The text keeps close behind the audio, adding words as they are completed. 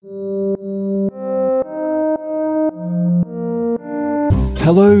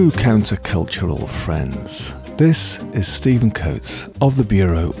Hello, countercultural friends. This is Stephen Coates of the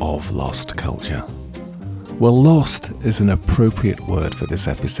Bureau of Lost Culture. Well, lost is an appropriate word for this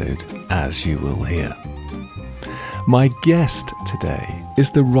episode, as you will hear. My guest today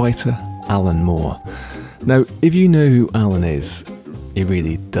is the writer Alan Moore. Now, if you know who Alan is, he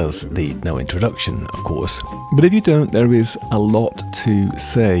really does need no introduction, of course. But if you don't, there is a lot to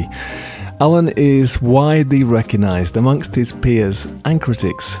say. Alan is widely recognised amongst his peers and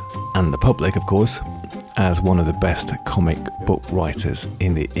critics, and the public, of course, as one of the best comic book writers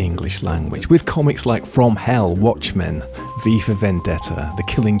in the English language, with comics like From Hell, Watchmen, V for Vendetta, The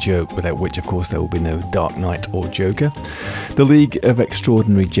Killing Joke, without which, of course, there will be no Dark Knight or Joker, The League of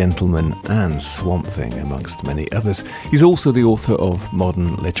Extraordinary Gentlemen, and Swamp Thing, amongst many others. He's also the author of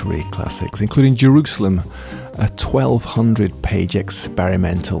modern literary classics, including Jerusalem, a 1,200-page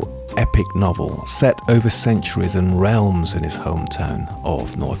experimental epic novel set over centuries and realms in his hometown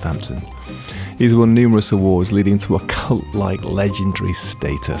of Northampton. He's won numerous awards, leading to a cult-like legendary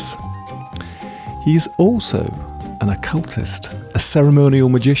status. He's also an occultist, a ceremonial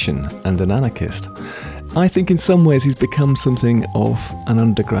magician, and an anarchist. I think in some ways he's become something of an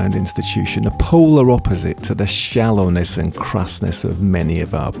underground institution, a polar opposite to the shallowness and crassness of many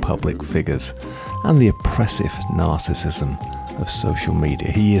of our public figures, and the oppressive narcissism of social media.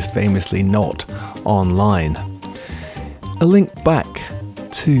 He is famously not online. A link back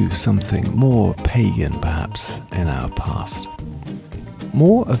to something more pagan, perhaps, in our past.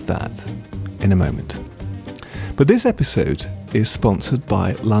 More of that in a moment. But this episode is sponsored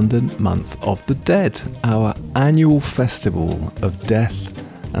by London Month of the Dead, our annual festival of death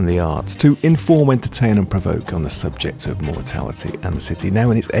and the arts, to inform, entertain and provoke on the subject of mortality and the city,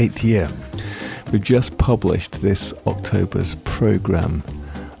 now in its 8th year. We've just published this October's programme,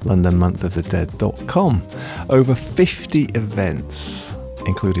 LondonMonthOfTheDead.com. Over 50 events,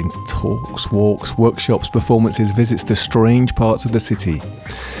 including talks, walks, workshops, performances, visits to strange parts of the city,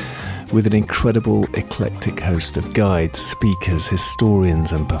 with an incredible eclectic host of guides, speakers,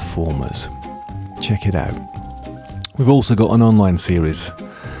 historians and performers. Check it out. We've also got an online series,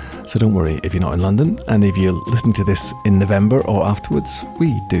 so don't worry if you're not in London, and if you're listening to this in November or afterwards,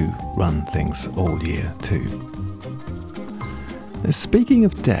 we do run things all year too. Now, speaking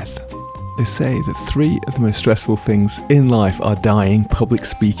of death, they say that 3 of the most stressful things in life are dying, public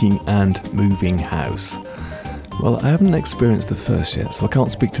speaking and moving house. Well, I haven't experienced the first yet, so I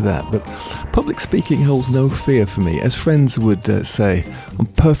can't speak to that, but public speaking holds no fear for me. As friends would say, I'm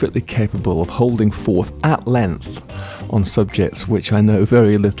perfectly capable of holding forth at length on subjects which I know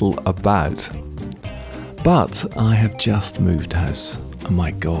very little about. But I have just moved house, and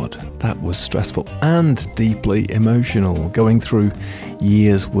my God, that was stressful and deeply emotional, going through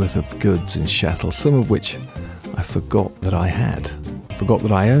years worth of goods and chattels, some of which I forgot that I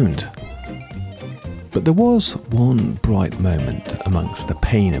owned. But there was one bright moment amongst the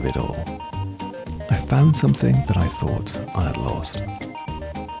pain of it all. I found something that I thought I had lost.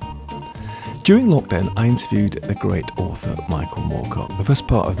 During lockdown, I interviewed the great author Michael Moorcock. The first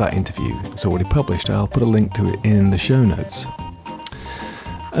part of that interview is already published. I'll put a link to it in the show notes.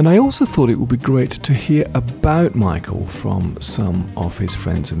 And I also thought it would be great to hear about Michael from some of his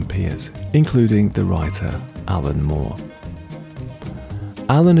friends and peers, including the writer Alan Moore.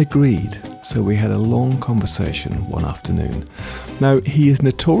 Alan agreed, so we had a long conversation one afternoon. Now, he is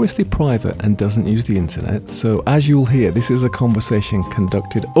notoriously private and doesn't use the internet, so as you'll hear, this is a conversation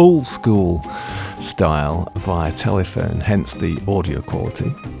conducted old school style via telephone, hence the audio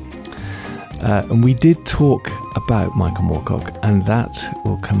quality. And we did talk about Michael Moorcock, and that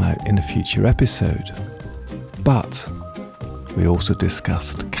will come out in a future episode. But we also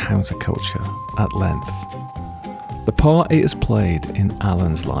discussed counterculture at length. The part it has played in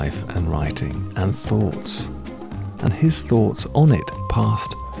Alan's life and writing and thoughts, and his thoughts on it,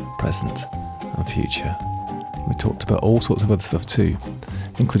 past, present and future. We talked about all sorts of other stuff too,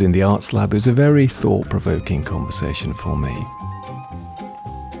 including the Arts Lab. It was a very thought-provoking conversation for me.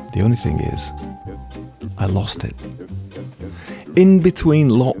 The only thing is, I lost it. In between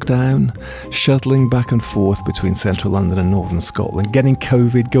lockdown, shuttling back and forth between central London and northern Scotland, getting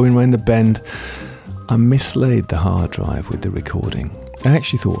COVID, going round the bend, I mislaid the hard drive with the recording. I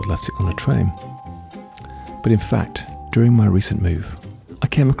actually thought I'd left it on a train. But in fact, during my recent move, I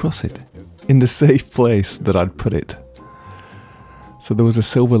came across it in the safe place that I'd put it. So there was a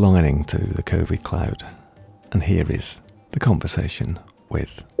silver lining to the COVID cloud. And here is the conversation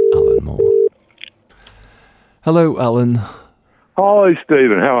with Alan Moore. Hello, Alan. Hi,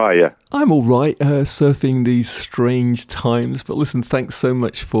 Stephen. How are you? I'm all right, surfing these strange times. But listen, thanks so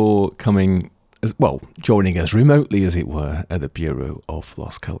much for coming joining us remotely, as it were, at the Bureau of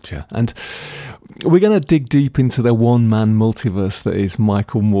Lost Culture. And we're going to dig deep into the one-man multiverse that is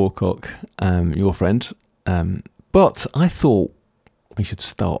Michael Moorcock, your friend. But I thought we should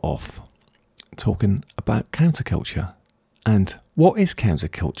start off talking about counterculture. And what is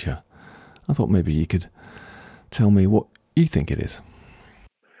counterculture? I thought maybe you could tell me what you think it is.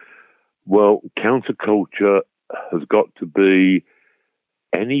 Well, counterculture has got to be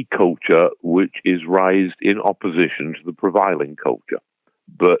any culture which is raised in opposition to the prevailing culture.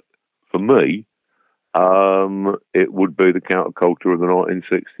 But for me, it would be the counterculture of the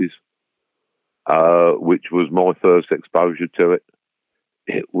 1960s, which was my first exposure to it.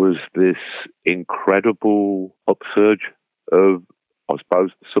 It was this incredible upsurge of, I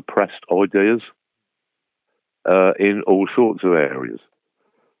suppose, suppressed ideas in all sorts of areas.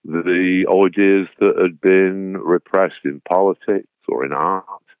 The ideas that had been repressed in politics or in art,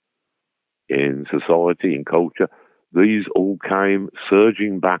 in society, in culture, these all came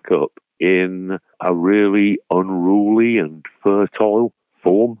surging back up in a really unruly and fertile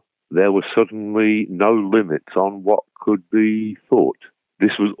form. There were suddenly no limits on what could be thought.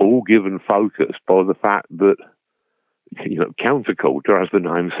 This was all given focus by the fact that, counterculture, as the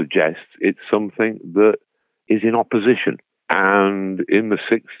name suggests, it's something that is in opposition. And in the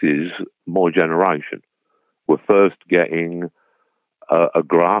 60s, my generation were first getting a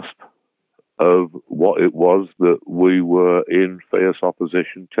grasp of what it was that we were in fierce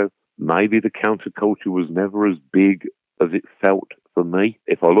opposition to. Maybe the counterculture was never as big as it felt for me.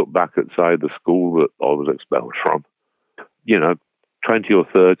 If I look back at, say, the school that I was expelled from, 20 or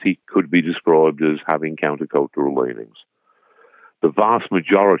 30 could be described as having countercultural leanings. The vast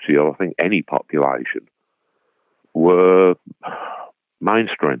majority of, I think, any population were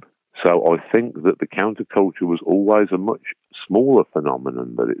mainstream. So I think that the counterculture was always a much smaller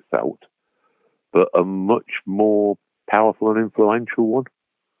phenomenon than it felt, but a much more powerful and influential one.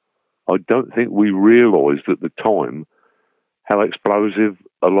 I don't think we realised at the time how explosive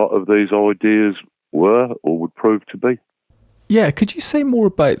a lot of these ideas were or would prove to be. Yeah, could you say more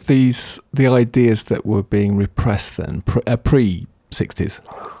about the ideas that were being repressed then, pre-60s?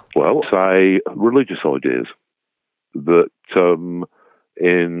 Well, say religious ideas. That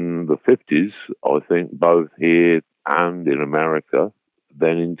in the 50s, I think both here and in America,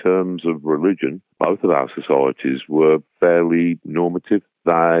 then in terms of religion, both of our societies were fairly normative.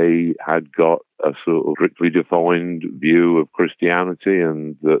 They had got a sort of strictly defined view of Christianity,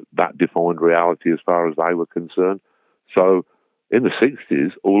 and that defined reality as far as they were concerned. So in the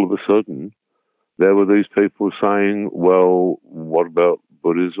 60s, all of a sudden, there were these people saying, well, what about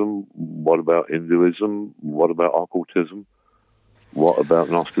Buddhism? What about Hinduism? What about occultism? What about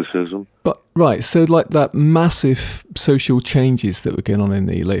Gnosticism? But right, so like that massive social changes that were going on in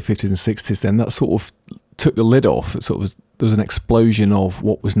the late 50s and 60s, then that sort of took the lid off. There was an explosion of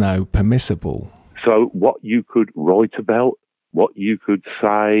what was now permissible. So what you could write about, what you could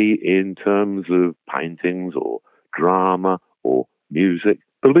say in terms of paintings or drama or music,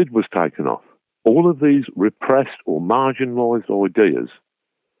 the lid was taken off. All of these repressed or marginalised ideas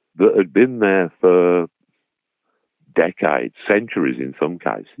that had been there for decades, centuries in some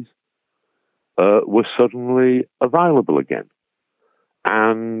cases, were suddenly available again.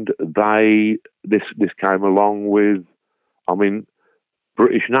 And this came along with,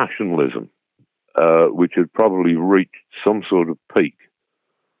 British nationalism, which had probably reached some sort of peak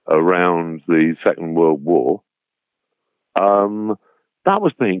around the Second World War. That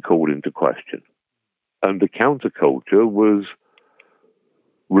was being called into question. And the counterculture was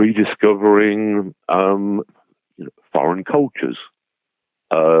rediscovering foreign cultures,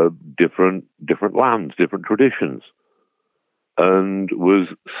 different lands, different traditions, and was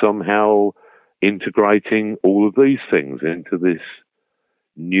somehow integrating all of these things into this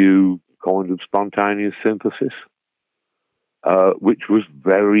new kind of spontaneous synthesis, which was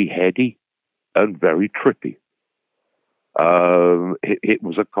very heady and very trippy. It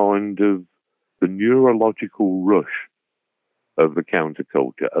was a kind of the neurological rush of the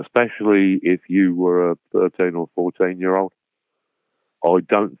counterculture, especially if you were a 13 or 14-year-old, I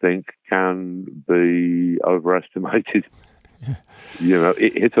don't think can be overestimated. Yeah.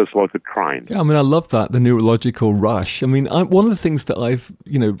 It hits us like a train. Yeah, I love that, the neurological rush. One of the things that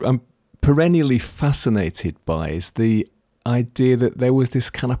I'm perennially fascinated by is the idea that there was this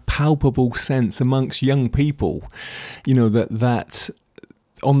kind of palpable sense amongst young people, that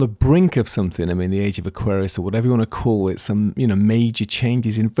on the brink of something, the age of Aquarius or whatever you want to call it, some, major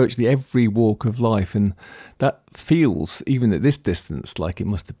changes in virtually every walk of life. And that feels, even at this distance, like it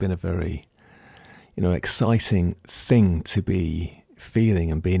must have been a very, exciting thing to be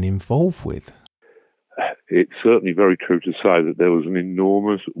feeling and being involved with. it's certainly very true to say that there was an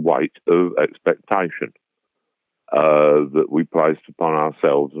enormous weight of expectation that we placed upon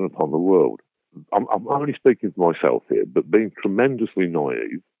ourselves and upon the world. I'm only speaking for myself here, but being tremendously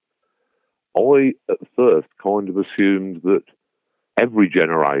naive, I at first kind of assumed that every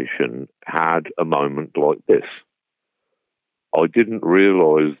generation had a moment like this. I didn't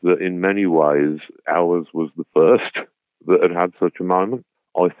realise that in many ways ours was the first that had such a moment.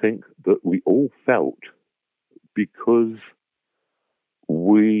 I think that we all felt, because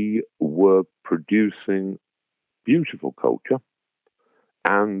we were producing beautiful culture,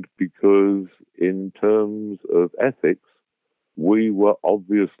 and because in terms of ethics, we were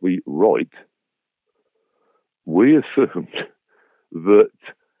obviously right, we assumed that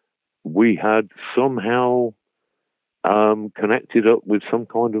we had somehow connected up with some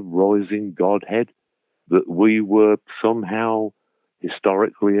kind of rising Godhead, that we were somehow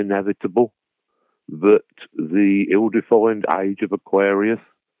historically inevitable, that the ill-defined age of Aquarius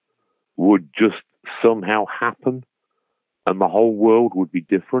would just somehow happen and the whole world would be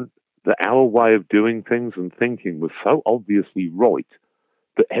different, that our way of doing things and thinking was so obviously right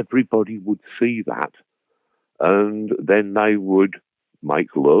that everybody would see that, and then they would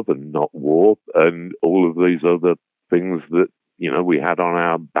make love and not war, and all of these other things that, we had on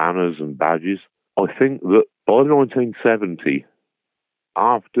our banners and badges. I think that by 1970,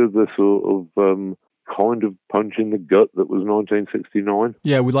 after the sort of kind of punch in the gut that was 1969.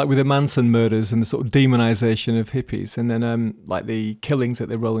 Yeah, with the Manson murders and the sort of demonization of hippies, and then like the killings at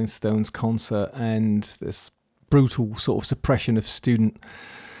the Rolling Stones concert and this brutal sort of suppression of student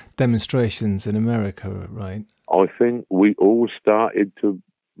demonstrations in America, right? I think we all started to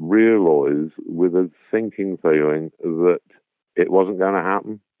realise with a sinking feeling that it wasn't going to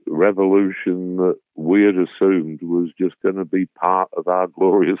happen. The revolution that we had assumed was just going to be part of our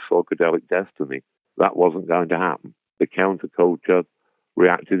glorious psychedelic destiny, that wasn't going to happen. The counterculture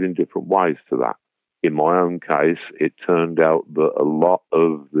reacted in different ways to that. In my own case, it turned out that a lot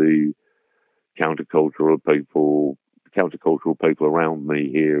of the countercultural people around me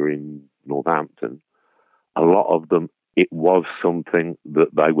here in Northampton, a lot of them, it was something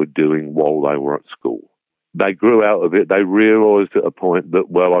that they were doing while they were at school. They grew out of it. They realised at a point that,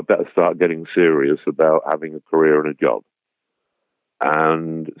 well, I better start getting serious about having a career and a job.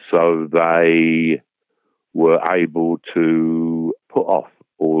 And so they were able to put off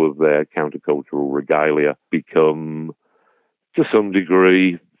all of their countercultural regalia, become, to some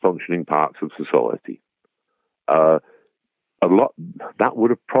degree, functioning parts of society. A lot that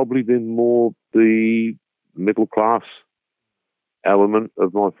would have probably been more the middle class element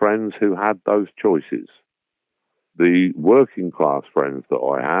of my friends who had those choices. The working class friends that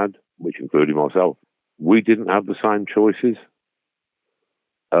I had, which included myself, we didn't have the same choices.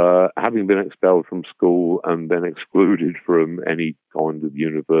 Having been expelled from school and then excluded from any kind of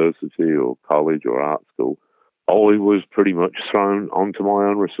university or college or art school, I was pretty much thrown onto my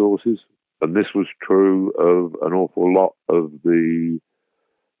own resources. And this was true of an awful lot of the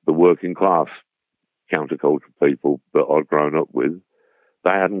working class countercultural people that I'd grown up with.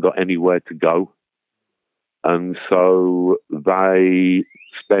 They hadn't got anywhere to go. And so they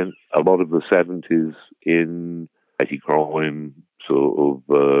spent a lot of the 70s in petty crime, sort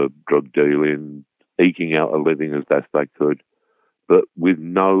of drug dealing, eking out a living as best they could, but with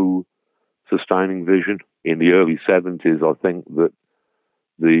no sustaining vision. In the early 70s, I think that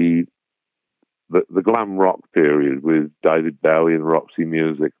the glam rock period with David Bowie and Roxy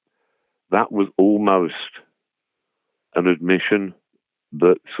Music, that was almost an admission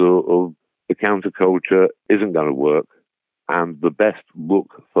that sort of the counterculture isn't going to work, and the best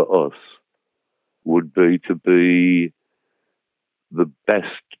look for us would be to be the best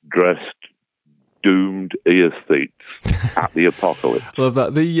dressed doomed aesthetes at the apocalypse. Love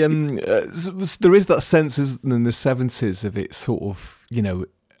that. There is that sense in the 70s of it sort of,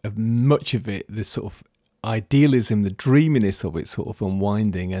 of much of it, the sort of idealism, the dreaminess of it sort of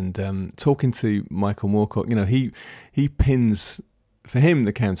unwinding. And talking to Michael Moorcock, he pins, for him,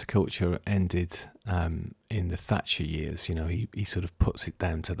 the counterculture ended in the Thatcher years. He sort of puts it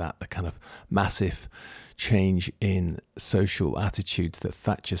down to that, the kind of massive change in social attitudes that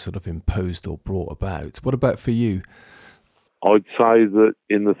Thatcher sort of imposed or brought about. What about for you? I'd say that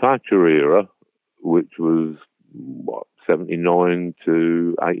in the Thatcher era, which was 79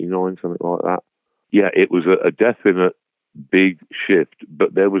 to 89, something like that, yeah, it was a definite big shift,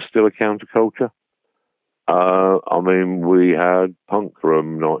 but there was still a counterculture. We had punk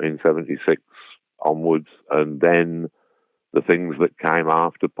from 1976 onwards, and then the things that came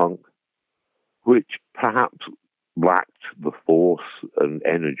after punk, which perhaps lacked the force and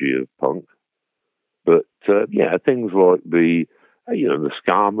energy of punk, But things like the the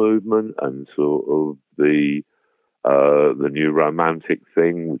ska movement and sort of the new romantic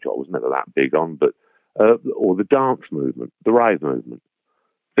thing, which I was never that big on, but or the dance movement, the rave movement,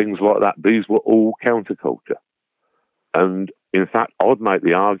 things like that. These were all counterculture. And in fact, I'd make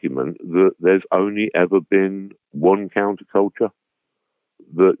the argument that there's only ever been one counterculture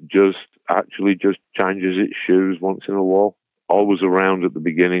that just changes its shoes once in a while. I was around at the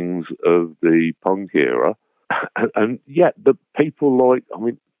beginnings of the punk era, and yet the people like,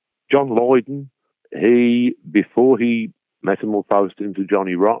 John Lydon, before he metamorphosed into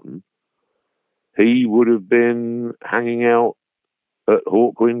Johnny Rotten, he would have been hanging out at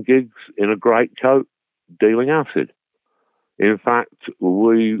Hawkwind gigs in a greatcoat dealing acid. In fact,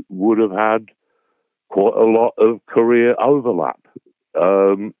 we would have had quite a lot of career overlap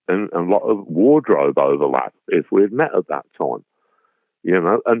and a lot of wardrobe overlap if we had met at that time.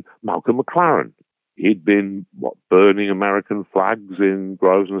 And Malcolm McLaren, he'd been, burning American flags in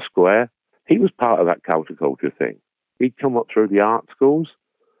Grosvenor Square. He was part of that counterculture thing. He'd come up through the art schools.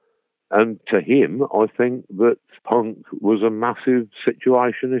 And to him, I think that punk was a massive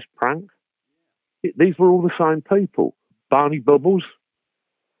situationist prank. These were all the same people. Barney Bubbles,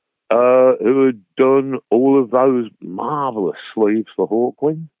 who had done all of those marvellous sleeves for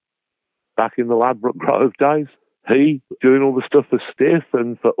Hawkwind back in the Ladbroke Grove days. He doing all the stuff for Stiff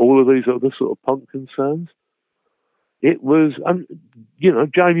and for all of these other sort of punk concerns. It was,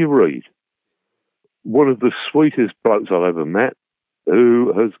 Jamie Reid, one of the sweetest blokes I've ever met,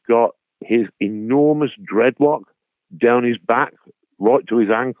 who has got his enormous dreadlock down his back, right to his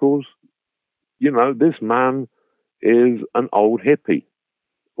ankles. This man is an old hippie.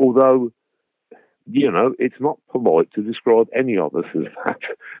 Although, it's not polite to describe any of us as that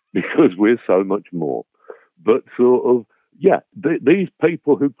because we're so much more. But sort of, these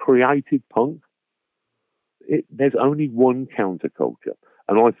people who created punk, there's only one counterculture.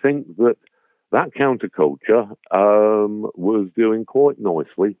 And I think that counterculture was doing quite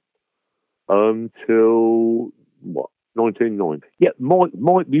nicely until, 1990. Yeah,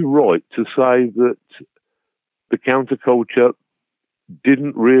 might be right to say that the counterculture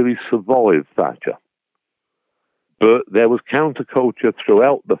didn't really survive Thatcher. But there was counterculture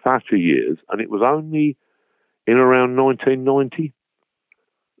throughout the Thatcher years, and it was only in around 1990,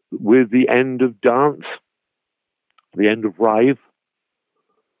 with the end of dance, the end of rave,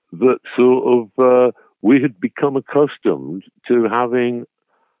 that sort of we had become accustomed to having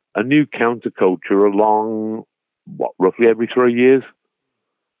a new counterculture along, roughly every 3 years,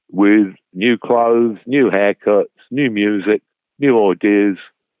 with new clothes, new haircuts, new music, new ideas,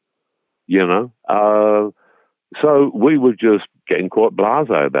 So we were just getting quite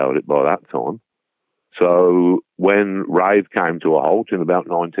blasé about it by that time. So when rave came to a halt in about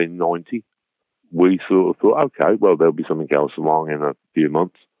 1990, we sort of thought, okay, well, there'll be something else along in a few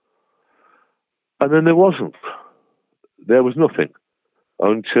months. And then there wasn't. There was nothing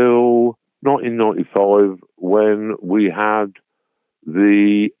until 1995 when we had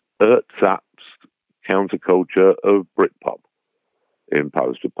the ersatz counterculture of Britpop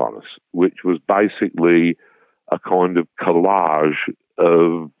imposed upon us, which was basically a kind of collage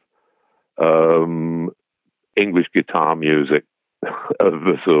of English guitar music of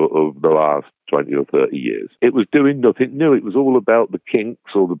the sort of the last 20 or 30 years. It was doing nothing new. It was all about the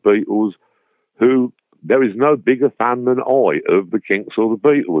Kinks or the Beatles, who there is no bigger fan than I of the Kinks or the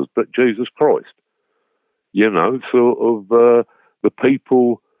Beatles, but Jesus Christ. Sort of the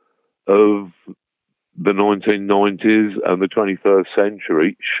people of the 1990s and the 21st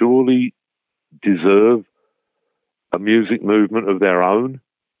century surely deserve a music movement of their own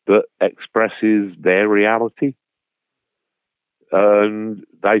that expresses their reality. And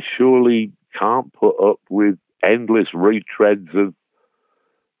they surely can't put up with endless retreads of,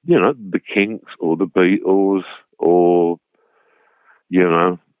 the Kinks or the Beatles or,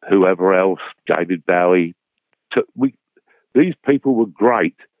 whoever else, David Bowie. These people were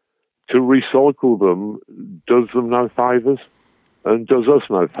great. To recycle them does them no favours and does us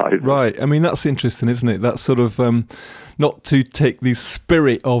no favours. Right. That's interesting, isn't it? That sort of, not to take the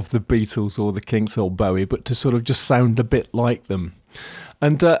spirit of the Beatles or the Kinks or Bowie, but to sort of just sound a bit like them.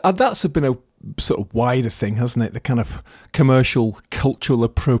 And that's been a sort of wider thing, hasn't it? The kind of commercial, cultural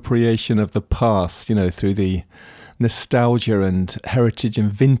appropriation of the past, through the nostalgia and heritage and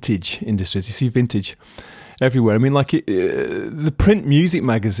vintage industries. You see vintage everywhere. The print music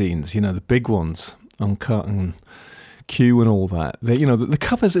magazines, the big ones, Uncut and Q and all that. The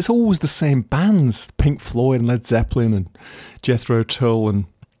covers, it's always the same bands, Pink Floyd and Led Zeppelin and Jethro Tull and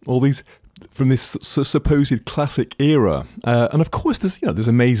all these from this supposed classic era. And of course, there's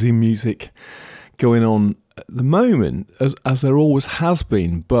amazing music going on at the moment, as there always has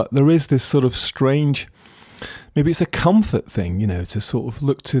been, but there is this sort of strange, maybe it's a comfort thing, to sort of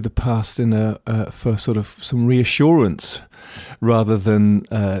look to the past for sort of some reassurance rather than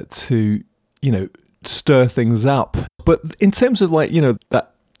to, stir things up. But in terms of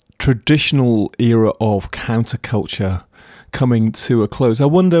that traditional era of counterculture coming to a close, I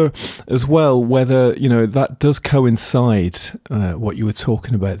wonder as well whether, that does coincide, what you were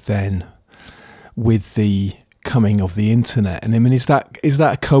talking about then, with the coming of the internet. And I mean, is that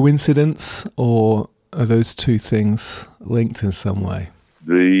a coincidence, or are those two things linked in some way?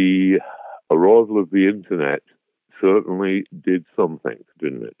 The arrival of the internet certainly did something,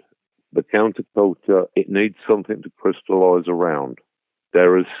 didn't it? The counterculture, it needs something to crystallize around.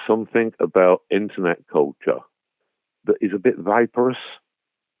 There is something about internet culture that is a bit vaporous,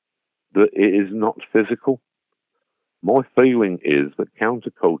 that it is not physical. My feeling is that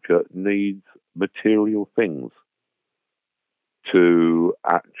counterculture needs material things to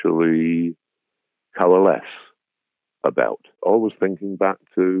actually coalesce about. I was thinking back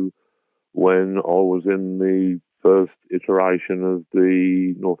to when I was in the first iteration of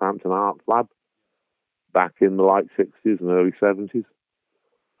the Northampton Arts Lab back in the late 60s and early 70s.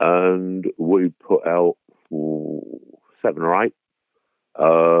 And we put out 7 or 8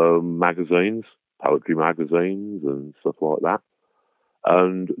 magazines, poetry magazines and stuff like that.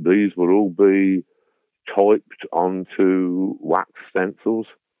 And these would all be typed onto wax stencils,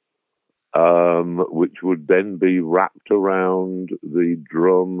 which would then be wrapped around the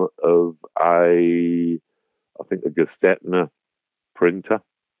drum of a Gestetner printer.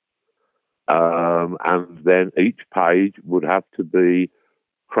 And then each page would have to be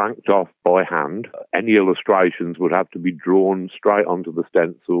cranked off by hand. Any illustrations would have to be drawn straight onto the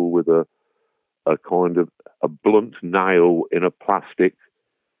stencil with a kind of a blunt nail in a plastic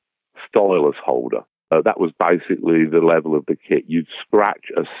stylus holder. That was basically the level of the kit. You'd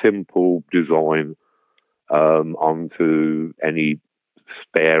scratch a simple design onto any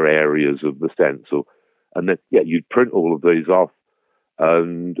spare areas of the stencil. And then, you'd print all of these off,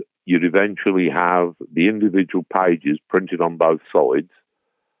 and you'd eventually have the individual pages printed on both sides,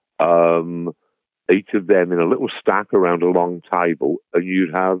 each of them in a little stack around a long table, and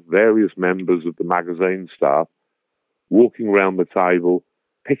you'd have various members of the magazine staff walking around the table,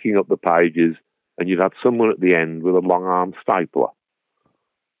 picking up the pages, and you'd have someone at the end with a long-arm stapler.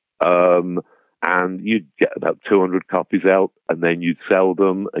 And you'd get about 200 copies out, and then you'd sell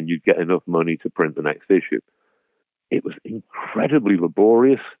them, and you'd get enough money to print the next issue. It was incredibly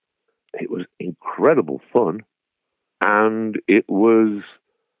laborious. It was incredible fun. And it was,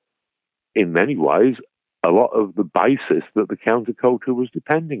 in many ways, a lot of the basis that the counterculture was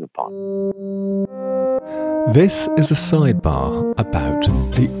depending upon. This is a sidebar about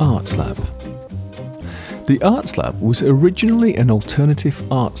the Arts Lab. The Arts Lab was originally an alternative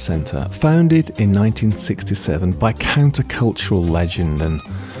arts centre founded in 1967 by countercultural legend and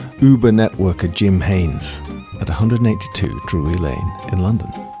Uber networker Jim Haynes at 182 Drury Lane in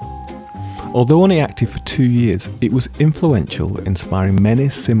London. Although only active for 2 years, it was influential, inspiring many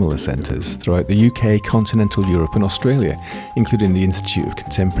similar centres throughout the UK, continental Europe and Australia, including the Institute of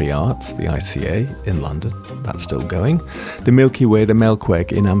Contemporary Arts, the ICA, in London, that's still going, the Milky Way, the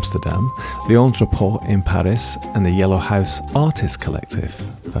Melkweg in Amsterdam, the Entrepot in Paris, and the Yellow House Artists Collective,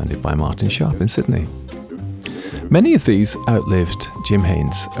 founded by Martin Sharp in Sydney. Many of these outlived Jim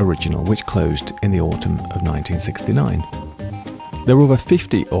Haynes' original, which closed in the autumn of 1969. There were over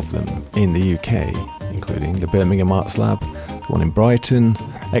 50 of them in the UK, including the Birmingham Arts Lab, the one in Brighton,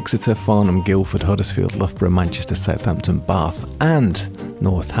 Exeter, Farnham, Guildford, Huddersfield, Loughborough, Manchester, Southampton, Bath and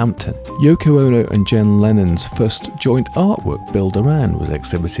Northampton. Yoko Ono and John Lennon's first joint artwork, Build Around, was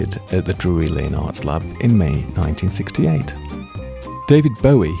exhibited at the Drury Lane Arts Lab in May 1968. David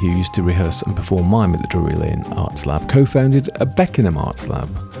Bowie, who used to rehearse and perform mime at the Drury Lane Arts Lab, co-founded a Beckenham Arts Lab,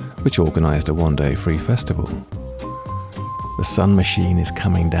 which organised a one-day free festival. The sun machine is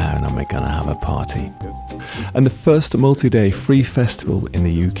coming down and we're going to have a party. And the first multi-day free festival in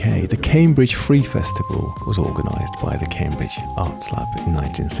the UK, the Cambridge Free Festival, was organised by the Cambridge Arts Lab in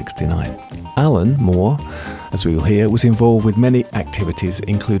 1969. Alan Moore, as we will hear, was involved with many activities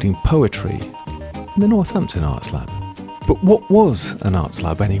including poetry in the Northampton Arts Lab. But what was an arts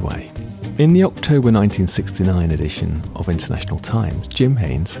lab anyway? In the October 1969 edition of International Times, Jim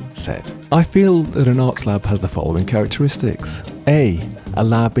Haynes said, "I feel that an arts lab has the following characteristics. A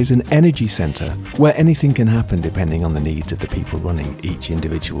lab is an energy centre where anything can happen depending on the needs of the people running each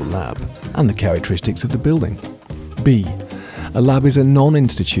individual lab and the characteristics of the building. B, a lab is a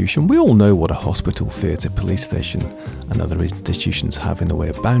non-institution. We all know what a hospital, theatre, police station and other institutions have in the way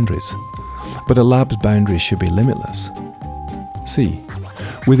of boundaries. but a lab's boundaries should be limitless. C.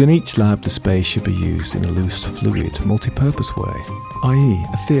 Within each lab, the space should be used in a loose, fluid, multi-purpose way, i.e.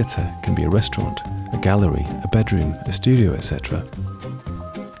 a theatre can be a restaurant, a gallery, a bedroom, a studio, etc.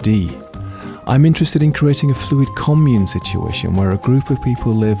 D. I'm interested in creating a fluid commune situation where a group of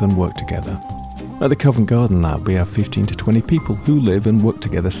people live and work together. At the Covent Garden Lab, we have 15 to 20 people who live and work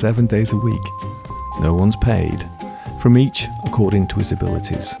together 7 days a week. No one's paid. From each according to his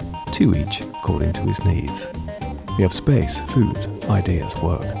abilities, to each according to his needs. We have space, food, ideas,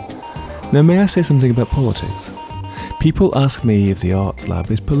 work. Now, may I say something about politics? People ask me if the Arts Lab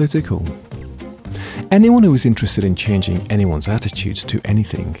is political. Anyone who is interested in changing anyone's attitudes to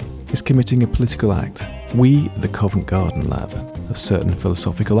anything is committing a political act. We, the Covent Garden Lab, have certain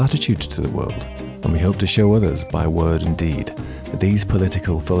philosophical attitudes to the world, and we hope to show others by word and deed that these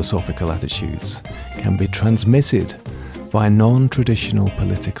political philosophical attitudes can be transmitted via non-traditional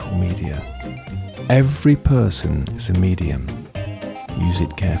political media. Every person is a medium. Use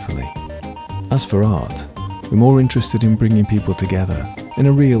it carefully. As for art, we're more interested in bringing people together in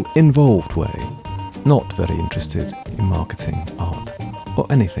a real, involved way, not very interested in marketing art, or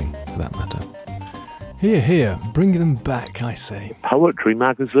anything for that matter. Here, bring them back, I say. Poetry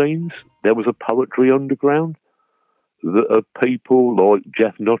magazines, there was a poetry underground that of people like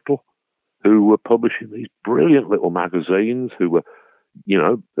Jeff Nuttall, who were publishing these brilliant little magazines, who were,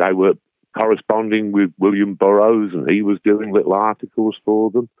 they were corresponding with William Burroughs, and he was doing little articles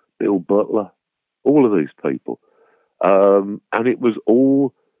for them, Bill Butler, all of these people. And it was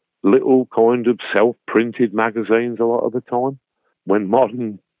all little kind of self-printed magazines a lot of the time. When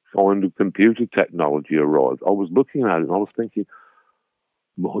modern kind of computer technology arrived, I was looking at it and I was thinking,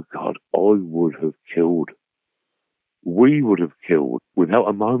 my God, we would have killed without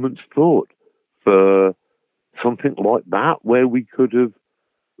a moment's thought for something like that, where we could have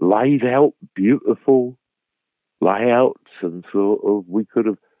laid out beautiful layouts and we could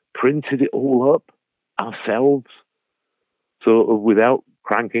have printed it all up ourselves, without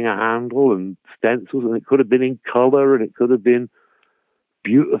cranking a handle and stencils, and it could have been in colour and it could have been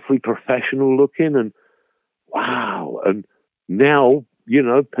beautifully professional looking, and wow. And now,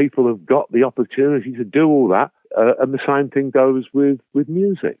 people have got the opportunity to do all that, and the same thing goes with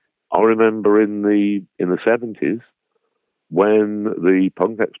music. I remember in the 70s, when the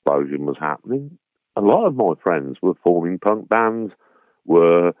punk explosion was happening, a lot of my friends were forming punk bands,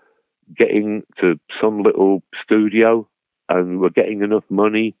 were getting to some little studio and were getting enough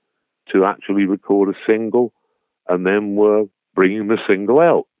money to actually record a single, and then were bringing the single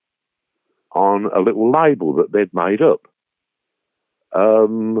out on a little label that they'd made up.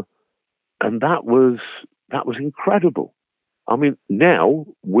 And that was incredible. I mean, now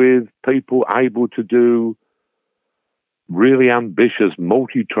with people able to do really ambitious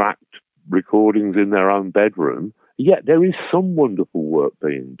multi-tracked recordings in their own bedroom, yet there is some wonderful work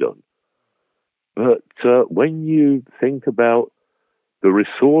being done. But when you think about the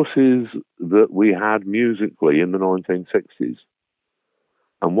resources that we had musically in the 1960s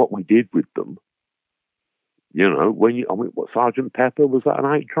and what we did with them, what Sgt. Pepper, was that an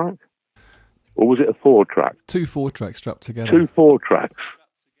 8-track? Or was it a 4-track? 2 4-tracks strapped together. 2 4-tracks.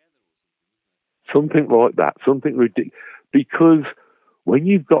 Something like that. Something ridiculous. Because when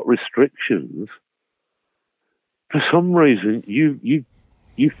you've got restrictions, for some reason, you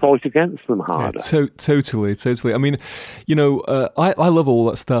fight against them harder. Yeah, totally. I mean, I love all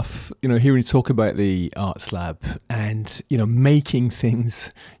that stuff, hearing you talk about the Arts Lab and, making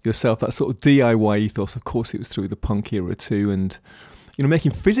things yourself, that sort of DIY ethos. Of course, it was through the punk era too, and,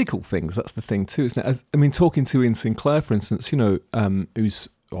 making physical things, that's the thing too, isn't it? I mean, talking to Ian Sinclair, for instance, who's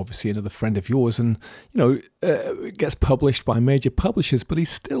obviously another friend of yours, and, gets published by major publishers, but he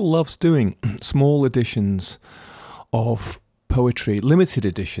still loves doing small editions of poetry, limited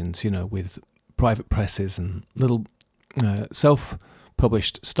editions, with private presses and little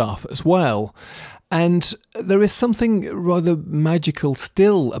self-published stuff as well. And there is something rather magical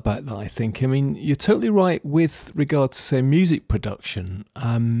still about that, I think. I mean, you're totally right with regards to, say, music production.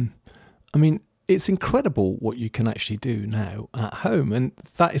 I mean, it's incredible what you can actually do now at home, and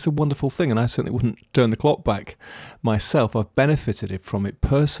that is a wonderful thing, and I certainly wouldn't turn the clock back myself. I've benefited from it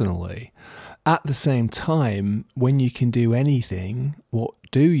personally. At the same time, when you can do anything, what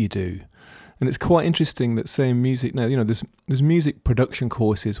do you do? And it's quite interesting that, say, in music now, there's music production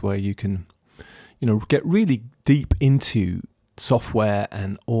courses where you can, get really deep into software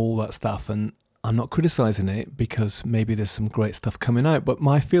and all that stuff. And I'm not criticizing it because maybe there's some great stuff coming out, but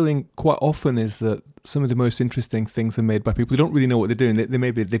my feeling quite often is that some of the most interesting things are made by people who don't really know what they're doing.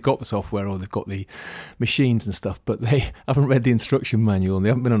 They've got the software or they've got the machines and stuff, but they haven't read the instruction manual and they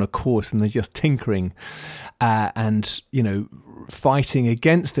haven't been on a course, and they're just tinkering and fighting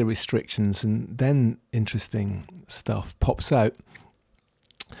against the restrictions, and then interesting stuff pops out.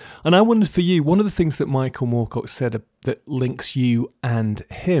 And I wondered for you, one of the things that Michael Moorcock said that links you and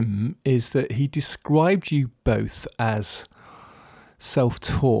him is that he described you both as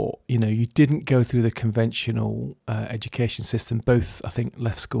self-taught. You didn't go through the conventional education system. Both, I think,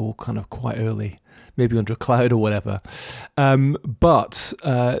 left school kind of quite early, maybe under a cloud or whatever. But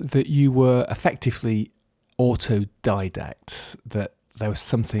that you were effectively autodidacts, that there was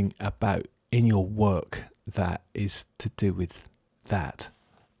something about in your work that is to do with that.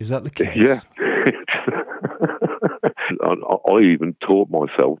 Is that the case? Yeah. I even taught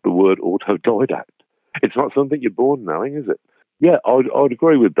myself the word autodidact. It's not something you're born knowing, is it? Yeah, I'd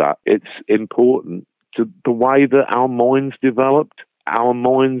agree with that. It's important to the way that our minds developed. Our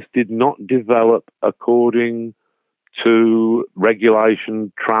minds did not develop according to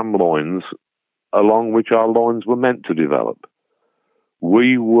regulation tram lines along which our lines were meant to develop.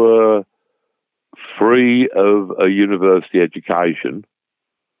 We were free of a university education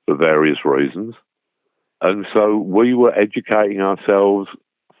for various reasons. And so we were educating ourselves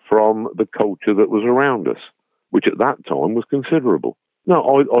from the culture that was around us, which at that time was considerable. No,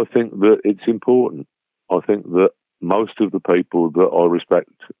 I think that it's important. I think that most of the people that I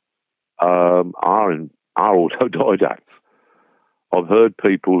respect are autodidacts. I've heard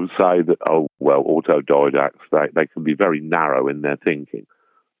people say that, autodidacts, they can be very narrow in their thinking.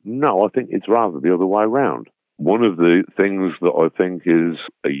 No, I think it's rather the other way around. One of the things that I think is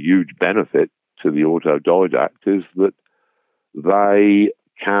a huge benefit to the autodidact is that they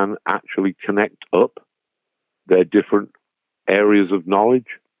can actually connect up their different areas of knowledge.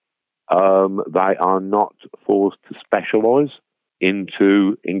 They are not forced to specialise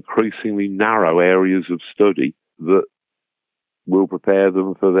into increasingly narrow areas of study that will prepare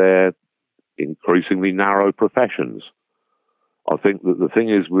them for their increasingly narrow professions. I think that the thing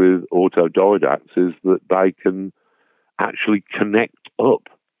is with autodidacts is that they can actually connect up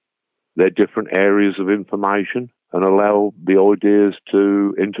their different areas of information and allow the ideas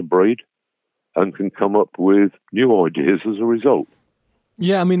to interbreed and can come up with new ideas as a result.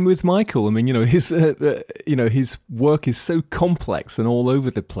 Yeah, I mean, with Michael, his work is so complex and all over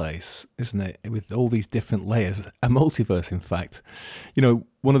the place, isn't it? With all these different layers, a multiverse, in fact.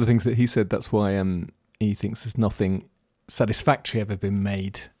 One of the things that he said, that's why he thinks there's nothing satisfactory ever been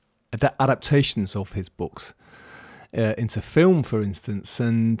made, adaptations of his books into film, for instance.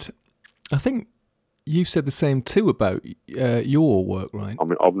 And I think you said the same too about your work, right? I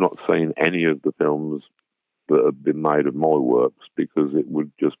mean, I've not seen any of the films that have been made of my works because it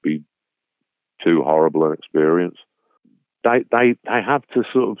would just be too horrible an experience. They have to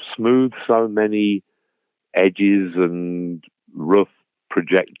sort of smooth so many edges and rough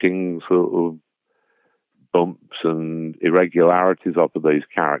projecting sort of bumps and irregularities off of these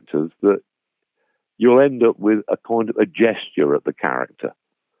characters that you'll end up with a kind of a gesture at the character.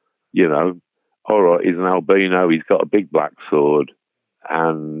 All right, he's an albino, he's got a big black sword,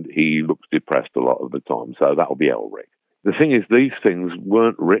 and he looks depressed a lot of the time, so that'll be Elric. The thing is, these things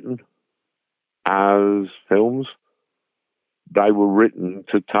weren't written as films. They were written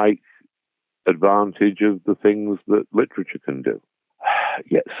to take advantage of the things that literature can do.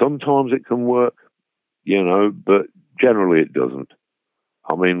 Yet sometimes it can work, but generally it doesn't.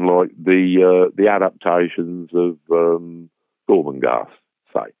 I mean, like the adaptations of Gormenghast,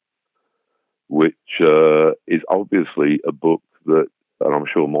 say, which is obviously a book that, and I'm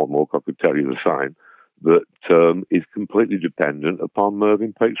sure Mike Moorcock could tell you the same, that is completely dependent upon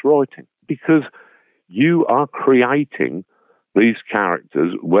Mervyn Peake's writing. Because you are creating these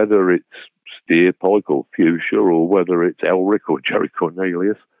characters, whether it's Steerpike or Fuchsia or whether it's Elric or Jerry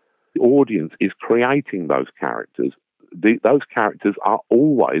Cornelius, the audience is creating those characters. Those characters are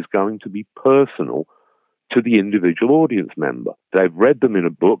always going to be personal to the individual audience member. They've read them in a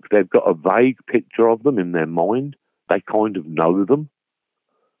book. They've got a vague picture of them in their mind. They kind of know them.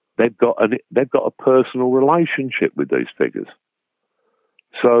 They've got a personal relationship with these figures.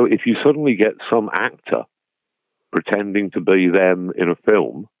 So if you suddenly get some actor pretending to be them in a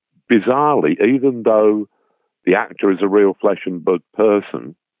film, bizarrely, even though the actor is a real flesh and blood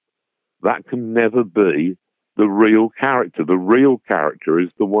person, that can never be the real character. The real character is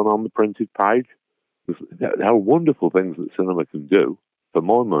the one on the printed page. There are wonderful things that cinema can do. For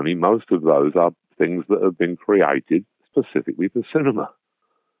my money, most of those are things that have been created specifically for cinema.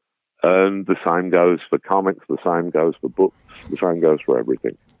 And the same goes for comics, the same goes for books, the same goes for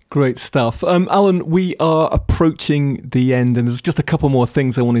everything. Great stuff. Alan, we are approaching the end, and there's just a couple more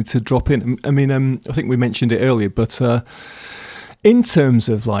things I wanted to drop in. I mean, I think we mentioned it earlier, but in terms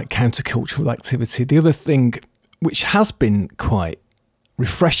of like countercultural activity, the other thing which has been quite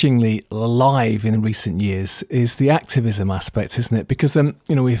refreshingly alive in recent years is the activism aspect, isn't it? Because,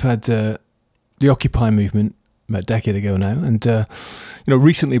 we've had the Occupy movement about a decade ago now, and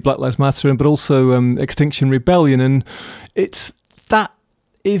recently Black Lives Matter, but also Extinction Rebellion, and it's that.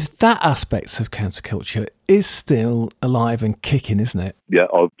 If that aspect of counterculture is still alive and kicking, isn't it? Yeah,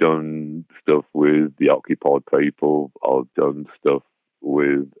 I've done stuff with the Occupied people. I've done stuff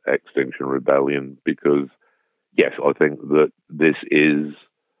with Extinction Rebellion because, yes, I think that this is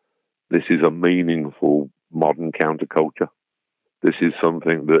a meaningful modern counterculture. This is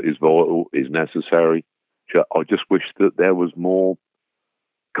something that is vital, is necessary. I just wish that there was more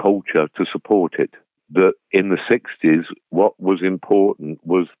culture to support it. That in the 60s, what was important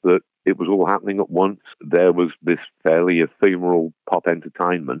was that it was all happening at once. There was this fairly ephemeral pop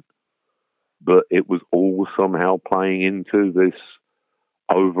entertainment, but it was all somehow playing into this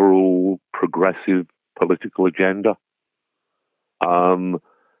overall progressive political agenda.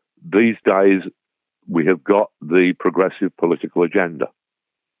 These days, we have got the progressive political agenda.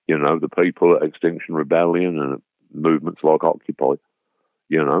 The people at Extinction Rebellion and movements like Occupy,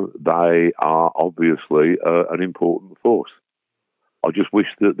 they are obviously an important force. I just wish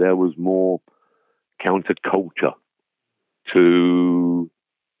that there was more counterculture to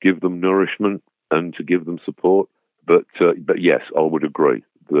give them nourishment and to give them support. But yes, I would agree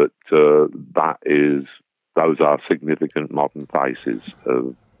that those are significant modern faces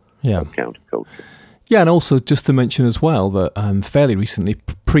of counterculture. Yeah, and also just to mention as well that fairly recently,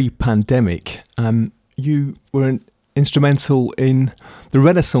 pre-pandemic, you were instrumental in the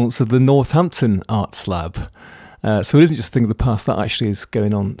renaissance of the Northampton Arts Lab. So it isn't just a thing of the past, that actually is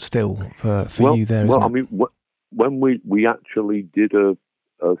going on still for you there, isn't it? I mean, when we actually did a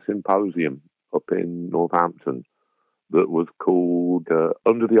symposium up in Northampton that was called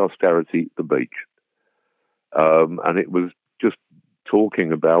Under the Austerity, the Beach. And it was just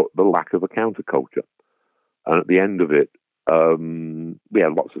talking about the lack of a counterculture. And at the end of it, we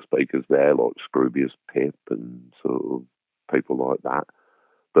had lots of speakers there, like Scroobius Pip and sort of people like that.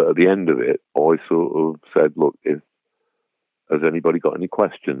 But at the end of it, I sort of said, look, has anybody got any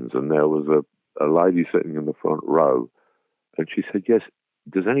questions? And there was a lady sitting in the front row, and she said, yes,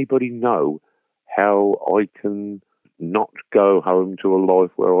 does anybody know how I can not go home to a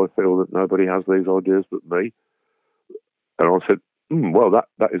life where I feel that nobody has these ideas but me? And I said, well,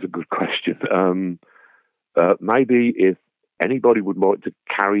 that is a good question. Maybe if anybody would like to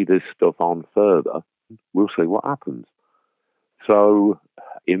carry this stuff on further, we'll see what happens. So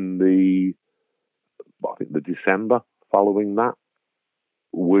in the December following that,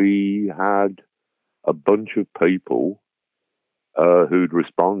 we had a bunch of people who'd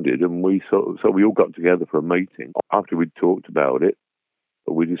responded, and we so we all got together for a meeting. After we'd talked about it,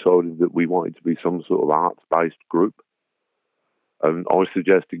 we decided that we wanted to be some sort of arts-based group, and I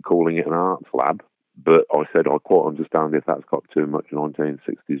suggested calling it an arts lab. But I said I quite understand if that's got too much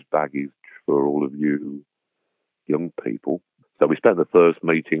 1960s baggage for all of you young people. So we spent the first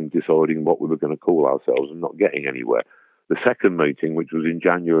meeting deciding what we were going to call ourselves and not getting anywhere. The second meeting, which was in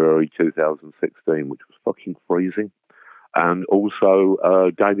January 2016, which was fucking freezing, and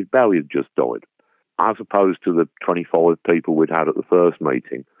also David Bowie had just died. As opposed to the 25 people we'd had at the first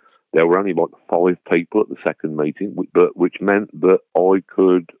meeting, there were only like 5 people at the second meeting, which meant that I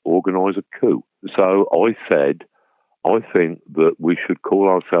could organise a coup. So I said, I think that we should call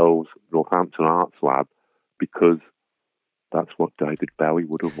ourselves Northampton Arts Lab because that's what David Bowie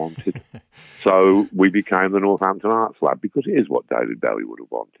would have wanted. So we became the Northampton Arts Lab because it is what David Bowie would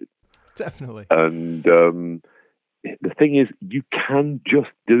have wanted. Definitely. And the thing is, you can just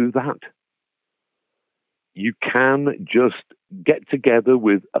do that. You can just get together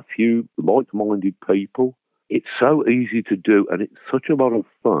with a few like-minded people. It's so easy to do, and it's such a lot of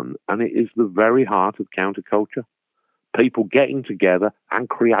fun, and it is the very heart of counterculture. People getting together and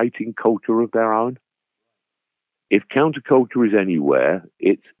creating culture of their own. If counterculture is anywhere,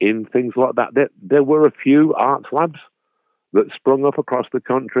 it's in things like that. There were a few arts labs that sprung up across the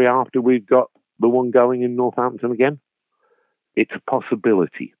country after we got the one going in Northampton again. It's a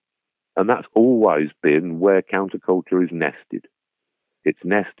possibility. And that's always been where counterculture is nested. It's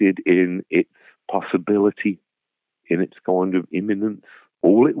nested in its possibility, in its kind of imminence.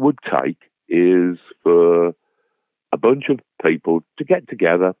 All it would take is for a bunch of people to get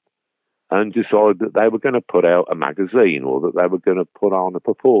together and decide that they were going to put out a magazine or that they were going to put on a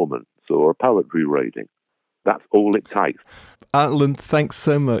performance or a poetry reading. That's all it takes. Alan, thanks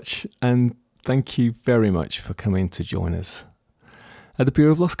so much, and thank you very much for coming to join us at the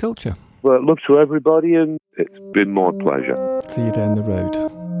Bureau of Lost Culture. Well, love to everybody, and it's been my pleasure. See you down the road.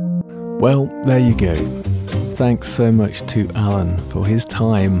 Well, there you go. Thanks so much to Alan for his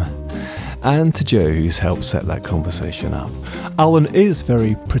time, and to Joe, who's helped set that conversation up. Alan is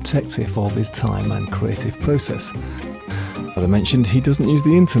very protective of his time and creative process. As I mentioned, he doesn't use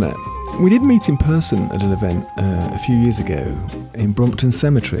the internet. We did meet in person at an event a few years ago in Brompton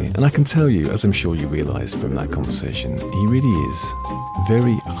Cemetery, and I can tell you, as I'm sure you realised from that conversation, he really is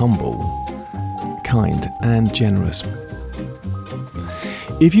very humble, kind and generous.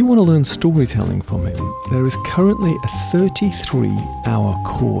 If you want to learn storytelling from him, there is currently a 33-hour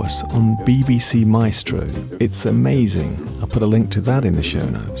course on BBC Maestro. It's amazing. I'll put a link to that in the show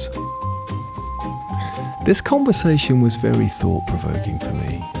notes. This conversation was very thought-provoking for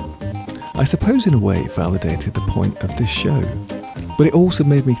me. I suppose in a way it validated the point of this show, but it also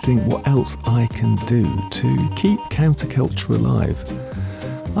made me think what else I can do to keep counterculture alive.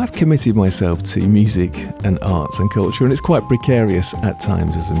 I've committed myself to music and arts and culture, and it's quite precarious at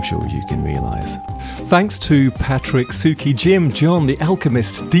times, as I'm sure you can realise. Thanks to Patrick, Suki, Jim, John, The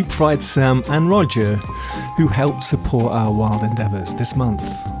Alchemist, Deep Fried Sam and Roger, who helped support our wild endeavours this month.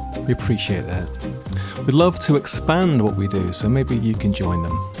 We appreciate that. We'd love to expand what we do, so maybe you can join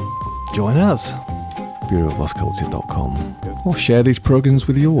them. Join us, bureauoflostculture.com, or share these programmes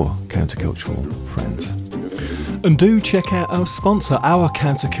with your countercultural friends. And do check out our sponsor, our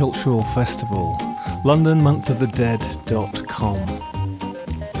countercultural festival,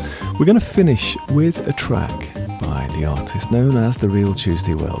 londonmonthofthedead.com. We're going to finish with a track by the artist known as The Real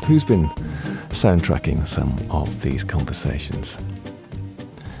Tuesday Weld, who's been soundtracking some of these conversations.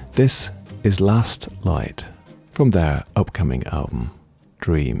 This is Last Light from their upcoming album,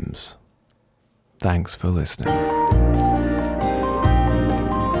 Dreams. Thanks for listening.